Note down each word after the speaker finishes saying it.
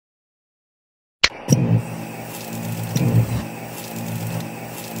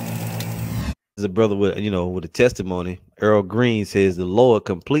There's a brother with with a testimony. Earl Green says the Lord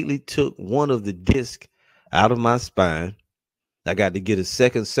completely took one of the discs out of my spine. I got to get a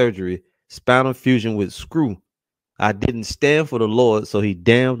second surgery, spinal fusion with screw. I didn't stand for the Lord, so he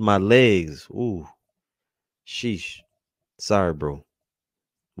damned my legs. Ooh, sheesh. Sorry, bro.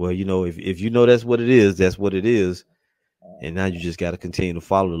 Well, if you know that's what it is, that's what it is. And now you just got to continue to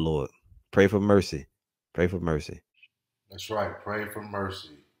follow the Lord. Pray for mercy. Pray for mercy. That's right. Pray for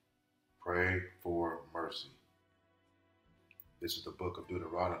mercy. Pray for mercy. This is the book of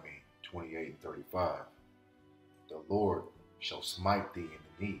Deuteronomy 28 and 35. The Lord shall smite thee in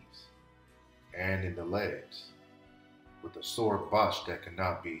the knees and in the legs with a sore botch that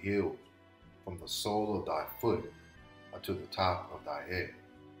cannot be healed from the sole of thy foot unto the top of thy head.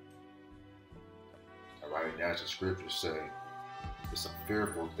 All right, and as the scriptures say, it's a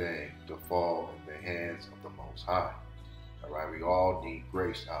fearful thing to fall in the hands of the Most High. All right, we all need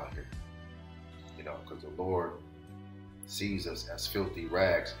grace out here, because the Lord sees us as filthy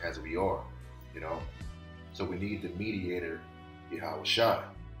rags as we are, you know. So we need the mediator, Yahweh Shai.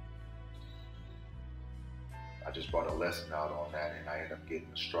 I just brought a lesson out on that, and I ended up getting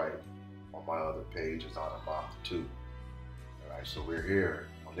a strike on my other page is on a month too. All right, so we're here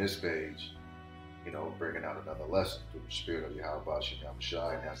on this page, bringing out another lesson through the spirit of Yahweh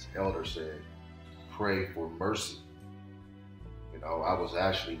Shai. And as the elder said, pray for mercy. I was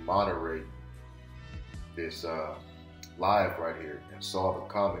actually moderating this live right here and saw the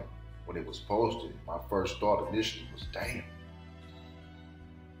comment when it was posted. My first thought initially was, damn,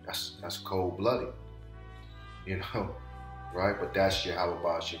 that's cold-blooded, right? But that's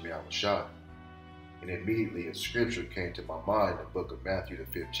Yahweh Shai. And immediately a scripture came to my mind, the book of Matthew,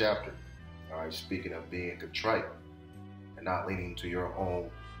 the 5th chapter. All right, speaking of being contrite and not leaning to your own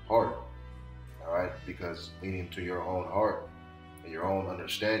heart. All right, because leaning to your own heart and your own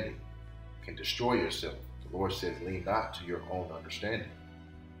understanding can destroy yourself. The Lord says, lean not to your own understanding.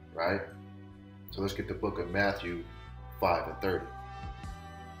 Right? So let's get the book of Matthew 5 and 30.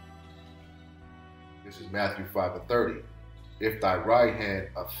 This is Matthew 5 and 30. If thy right hand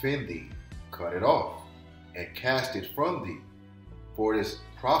offend thee, cut it off, and cast it from thee. For it is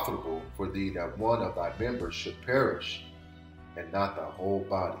profitable for thee that one of thy members should perish, and not thy whole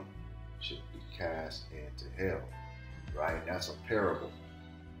body should be cast into hell. Right? And that's a parable.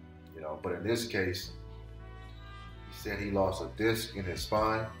 But in this case, he said he lost a disc in his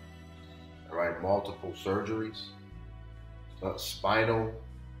spine. All right, multiple surgeries, spinal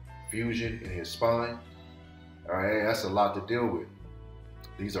fusion in his spine. All right, that's a lot to deal with.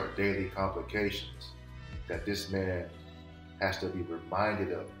 These are daily complications that this man has to be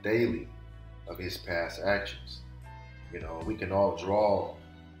reminded of daily of his past actions. We can all draw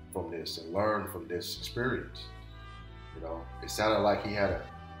from this and learn from this experience. It sounded like he had an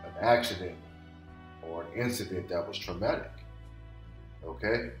accident or an incident that was traumatic.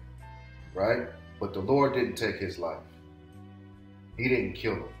 Okay? Right? But the Lord didn't take his life. He didn't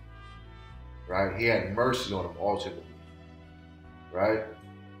kill him. Right? He had mercy on him ultimately. Right?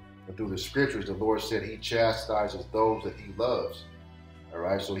 And through the scriptures, the Lord said he chastises those that he loves. All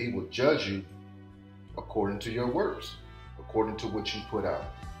right? So he will judge you according to your works, according to what you put out.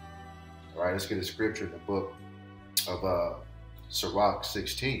 All right? Let's get a scripture in the book of Sirach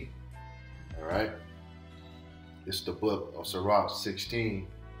 16. All right? It's the book of Sirach 16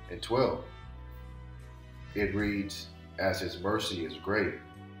 and 12. It reads, as his mercy is great,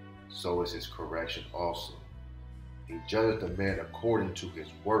 so is his correction also. He judged a man according to his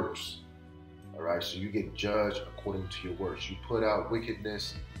works. All right, so you get judged according to your works. You put out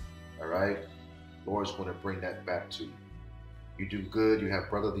wickedness, all right, Lord's going to bring that back to you. You do good, you have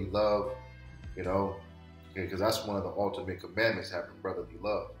brotherly love, because that's one of the ultimate commandments, having brotherly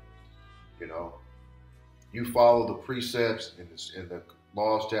love. You follow the precepts and the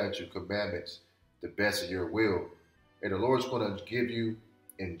law, statute, commandments the best of your will, and the Lord's going to give you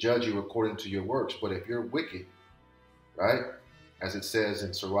and judge you according to your works. But if you're wicked, right, as it says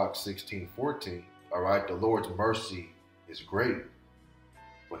in Sirach 16:14, all right, the Lord's mercy is great,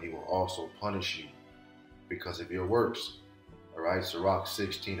 but he will also punish you because of your works. All right, Sirach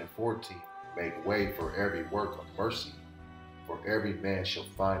 16 and 14, make way for every work of mercy, for every man shall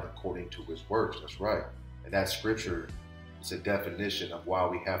find according to his works. That's right. And that scripture is a definition of why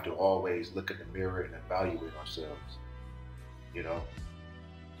we have to always look in the mirror and evaluate ourselves.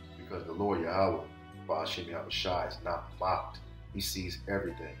 Because the Lord Yahweh, Ba'ashem Yahweh Shai, is not mocked. He sees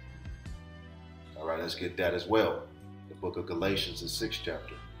everything. All right, let's get that as well. The book of Galatians, the 6th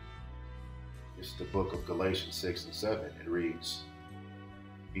chapter. This is the book of Galatians 6 and 7. It reads,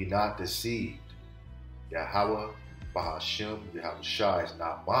 be not deceived. Yahweh, Ba'ashem Yahweh Shai, is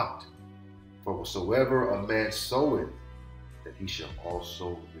not mocked. For whatsoever a man soweth, that he shall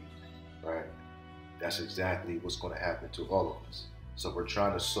also reap. Right? That's exactly what's going to happen to all of us. So we're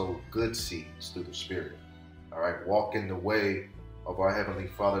trying to sow good seeds through the Spirit. All right? Walk in the way of our Heavenly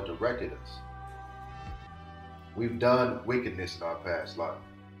Father directed us. We've done wickedness in our past life.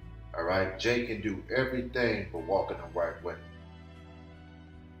 All right? Jay can do everything but walk in the right way.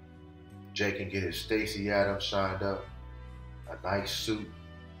 Jay can get his Stacey Adams shined up, a nice suit.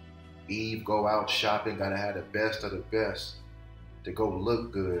 Eve go out shopping, gotta have the best of the best to go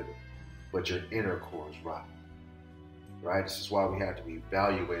look good, but your inner core is rotten. Right? This is why we have to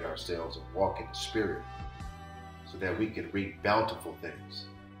evaluate ourselves and walk in the Spirit so that we can reap bountiful things.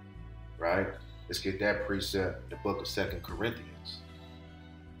 Right? Let's get that precept in the book of 2 Corinthians.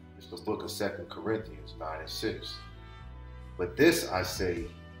 It's the book of 2 Corinthians 9 and 6. But this I say,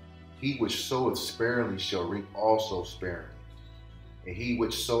 he which soweth sparingly shall reap also sparingly. And he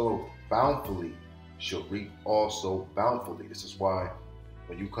which soweth bountifully shall reap also bountifully. This is why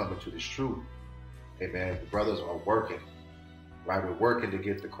when you come into this truth, amen, the brothers are working, right? We're working to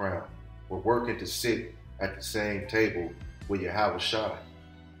get the crown. We're working to sit at the same table where Yahweh shine,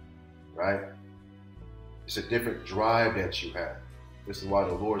 right? It's a different drive that you have. This is why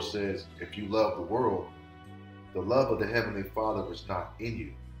the Lord says, if you love the world, the love of the Heavenly Father is not in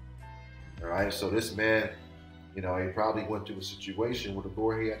you. All right, so this man, he probably went through a situation where the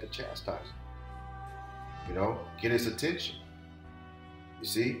Lord, he had to chastise him, get his attention. You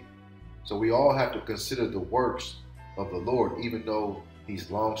see? So we all have to consider the works of the Lord, even though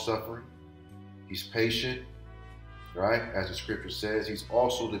he's long-suffering, he's patient, right? As the scripture says, he's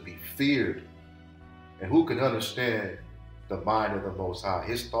also to be feared. And who can understand the mind of the Most High?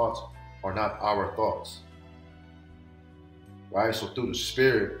 His thoughts are not our thoughts, right? So through the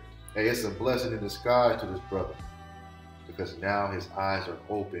Spirit, hey, it's a blessing in disguise to this brother, because now his eyes are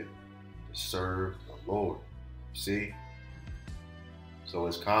open to serve the Lord. See? So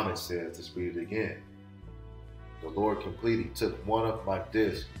his comment says, let's read it again. The Lord completely took one of my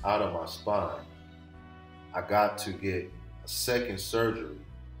discs out of my spine. I got to get a second surgery,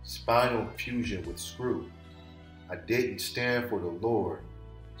 spinal fusion with screw. I didn't stand for the Lord,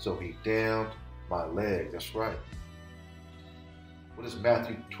 so he damned my leg. That's right. What does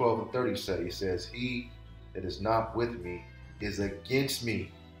Matthew 12 and 30 say? He says, he that is not with me is against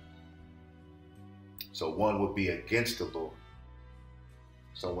me. So one would be against the Lord.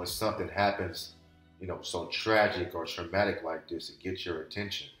 So when something happens, so tragic or traumatic like this, it gets your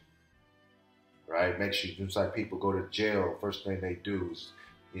attention, right? Makes you, just like people go to jail, first thing they do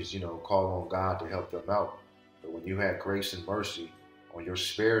is call on God to help them out. But when you had grace and mercy on your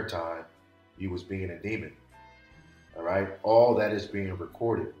spare time, you was being a demon. All right? All that is being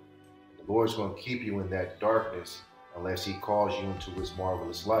recorded. The Lord's going to keep you in that darkness unless he calls you into his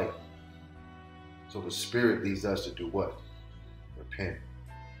marvelous light. So the Spirit leads us to do what? Repent.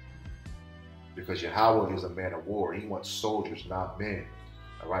 Because Yahweh is a man of war. He wants soldiers, not men.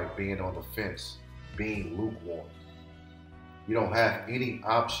 All right? Being on the fence, being lukewarm. You don't have any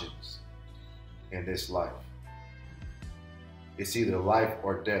options in this life. It's either life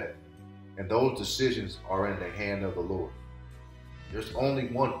or death. And those decisions are in the hand of the Lord. There's only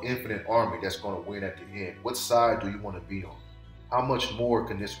one infinite army that's going to win at the end. What side do you want to be on? How much more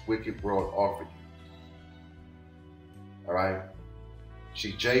can this wicked world offer you? All right?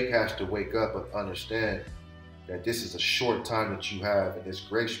 See, Jake has to wake up and understand that this is a short time that you have in this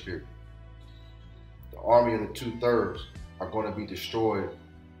grace period. The army of the 2/3 are going to be destroyed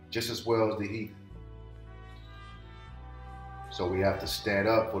just as well as the heathen. So we have to stand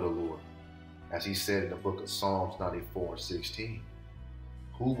up for the Lord. As he said in the book of Psalms 94 and 16,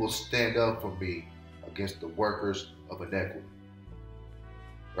 who will stand up for me against the workers of iniquity?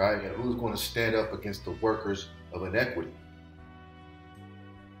 Right? And who's going to stand up against the workers of iniquity?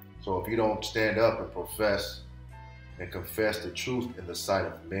 So if you don't stand up and profess and confess the truth in the sight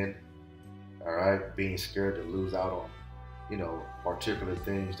of men, all right, being scared to lose out on, particular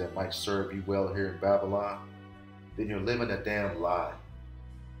things that might serve you well here in Babylon, then you're living a damn lie.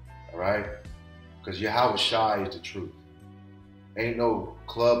 All right? Because Yahweh Shai is the truth. Ain't no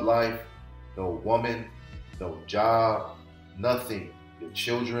club life, no woman, no job, nothing. Your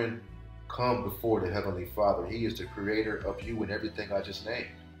children come before the Heavenly Father. He is the creator of you and everything I just named.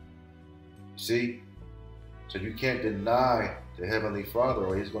 See? So you can't deny the Heavenly Father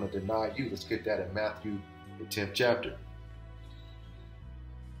or he's going to deny you. Let's get that in Matthew, the 10th chapter.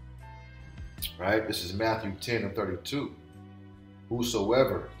 Right? This is Matthew 10 and 32.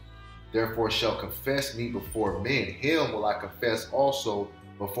 Whosoever therefore shall confess me before men, him will I confess also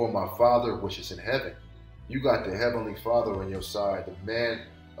before my Father which is in heaven. You got the Heavenly Father on your side, the man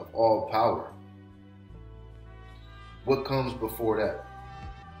of all power. What comes before that?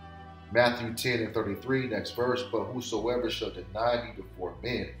 Matthew 10:33, next verse, but whosoever shall deny me before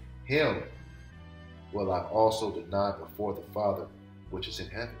men, him will I also deny before the Father which is in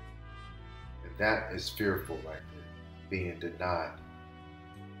heaven. And that is fearful right there, being denied.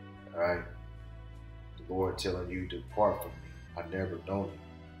 All right? The Lord telling you, depart from me. I never known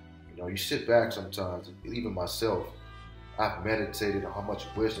you. You know, you sit back sometimes, even myself, I've meditated on how much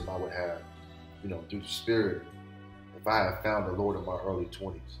wisdom I would have, you know, through the Spirit if I had found the Lord in my early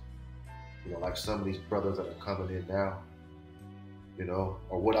 20s. You know, like some of these brothers that are coming in now, you know,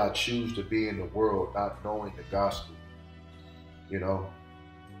 or would I choose to be in the world not knowing the gospel? You know,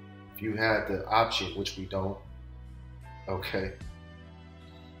 if you had the option, which we don't, okay.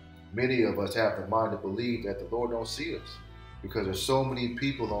 Many of us have the mind to believe that the Lord don't see us because there's so many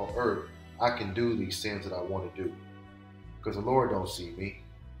people on earth. I can do these sins that I want to do because the Lord don't see me.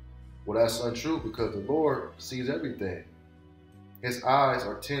 Well, that's untrue because the Lord sees everything. His eyes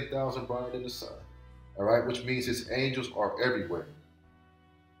are 10,000 brighter than the sun. All right, which means his angels are everywhere.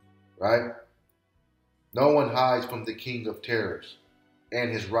 Right? No one hides from the King of terrors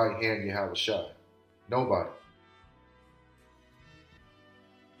and his right hand, Yahushua. Nobody.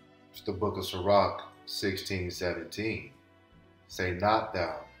 It's the book of Sirach 16:17. Say not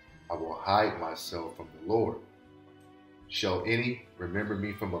thou, I will hide myself from the Lord. Shall any remember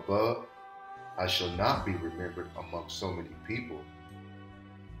me from above? I shall not be remembered among so many people.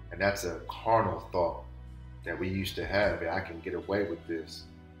 And that's a carnal thought that we used to have. I can get away with this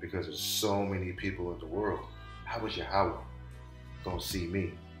because there's so many people in the world. How is Yahweh gonna see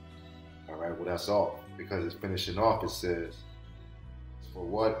me? All right, well, that's all. Because it's finishing off, it says, for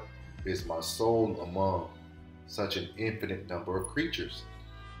what is my soul among such an infinite number of creatures?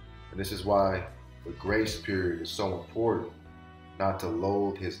 And this is why the grace period is so important, not to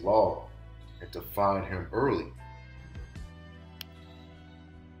loathe his law and to find him early.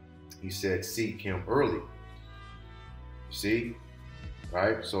 He said, seek him early. You see,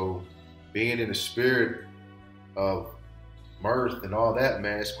 right? So being in the spirit of mirth and all that,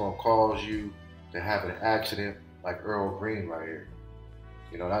 man, it's going to cause you to have an accident like Earl Green right here.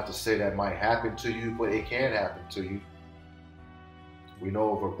 You know, not to say that might happen to you, but it can happen to you. We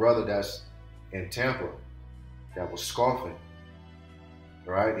know of a brother that's in Tampa that was scoffing,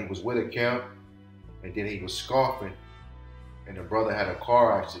 right? He was with a camp and then he was scoffing and the brother had a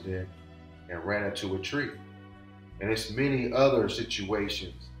car accident and ran into a tree. And it's many other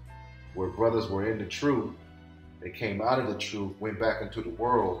situations where brothers were in the truth, they came out of the truth, went back into the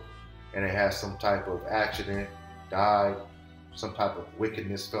world, and they had some type of accident, died, some type of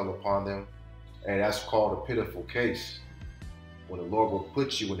wickedness fell upon them. And that's called a pitiful case, when the Lord will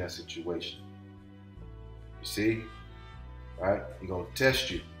put you in that situation. You see, right? He's going to test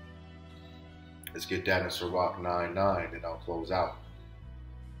you. Let's get that in Sirach 9:9, and I'll close out.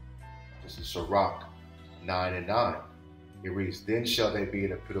 This is Sirach 9:9. It reads, then shall they be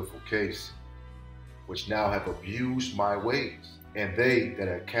in a pitiful case, which now have abused my ways, and they that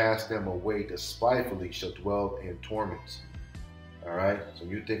have cast them away despitefully shall dwell in torments. All right, so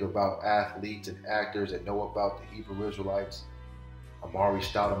you think about athletes and actors that know about the Hebrew Israelites, Amari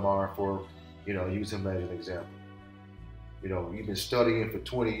Stoudemire, for, you know, use him as an example. You know, you've been studying for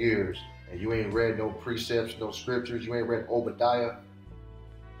 20 years and you ain't read no precepts, no scriptures. You ain't read Obadiah.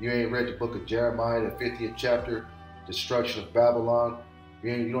 You ain't read the book of Jeremiah, the 50th chapter, destruction of Babylon.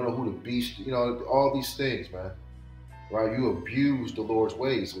 You don't know who the beast, you know, all these things, man. Right? You abuse the Lord's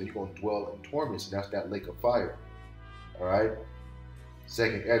ways, so you're going to dwell in torments, and that's that lake of fire. All right?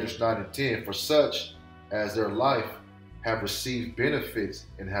 2nd Ezra 9:10, for such as their life have received benefits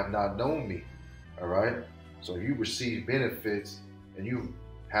and have not known me. All right? So you receive benefits and you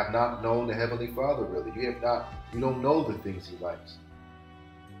have not known the Heavenly Father, really. You don't know the things he likes.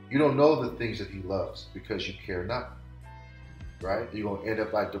 You don't know the things that he loves because you care not. Right? You're going to end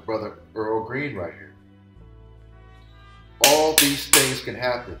up like the brother Earl Green right here. All these things can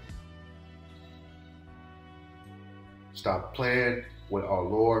happen. Stop playing with our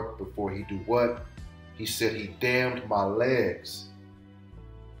Lord before he do what? He said he damned my legs.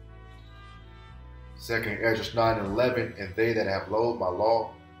 2nd Ezra 9:11, and they that have loathed my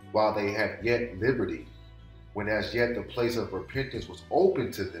law, while they had yet liberty, when as yet the place of repentance was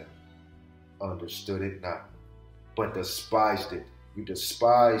open to them, understood it not, but despised it. You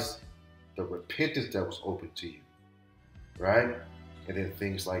despised the repentance that was open to you, right? And then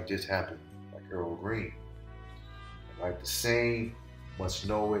things like this happen, like Earl Green. Like the same must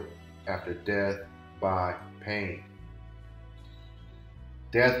know it after death by pain.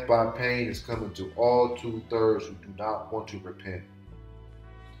 Death by pain is coming to all 2/3 who do not want to repent.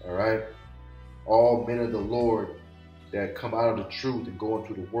 All right? All men of the Lord that come out of the truth and go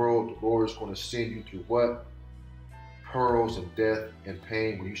into the world, the Lord is going to send you through what? Pearls and death and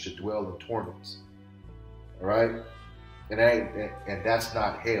pain where you should dwell in torments. All right? And that's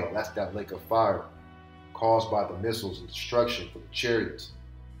not hell. That's that lake of fire caused by the missiles and destruction for the chariots.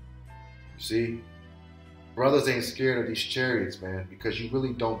 You see? Brothers ain't scared of these chariots, man, because you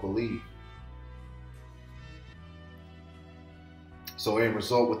really don't believe. So in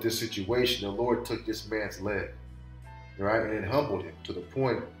result with this situation, the Lord took this man's leg, right? And it humbled him to the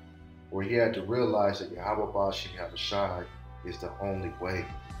point where he had to realize that Yahweh Ba'ashem Yahushai is the only way.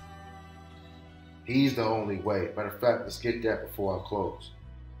 He's the only way. Matter of fact, let's get that before I close.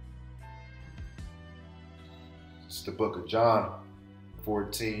 It's the book of John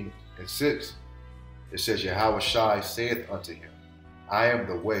 14:6. It says, Yahushai saith unto him, I am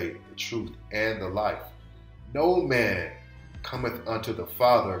the way, the truth, and the life. No man cometh unto the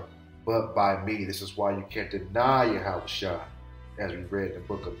Father but by me. This is why you can't deny Yahushai, as we read in the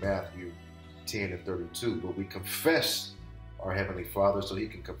book of Matthew 10:32. But we confess our Heavenly Father so he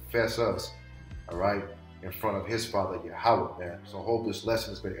can confess us, all right, in front of his Father, Yahweh, man. So I hope this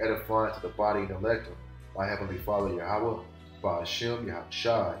lesson has been edifying to the body and elect of my Heavenly Father, Yahweh, Ba'ashem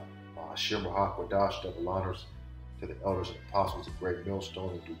Yahushai, Ba'ashem Rahakwadash, double honors to the elders and apostles of Great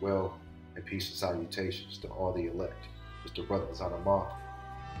Millstone, and do well, and peace and salutations to all the elect. Mr. Brother Zanamah,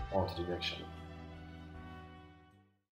 on to the next show.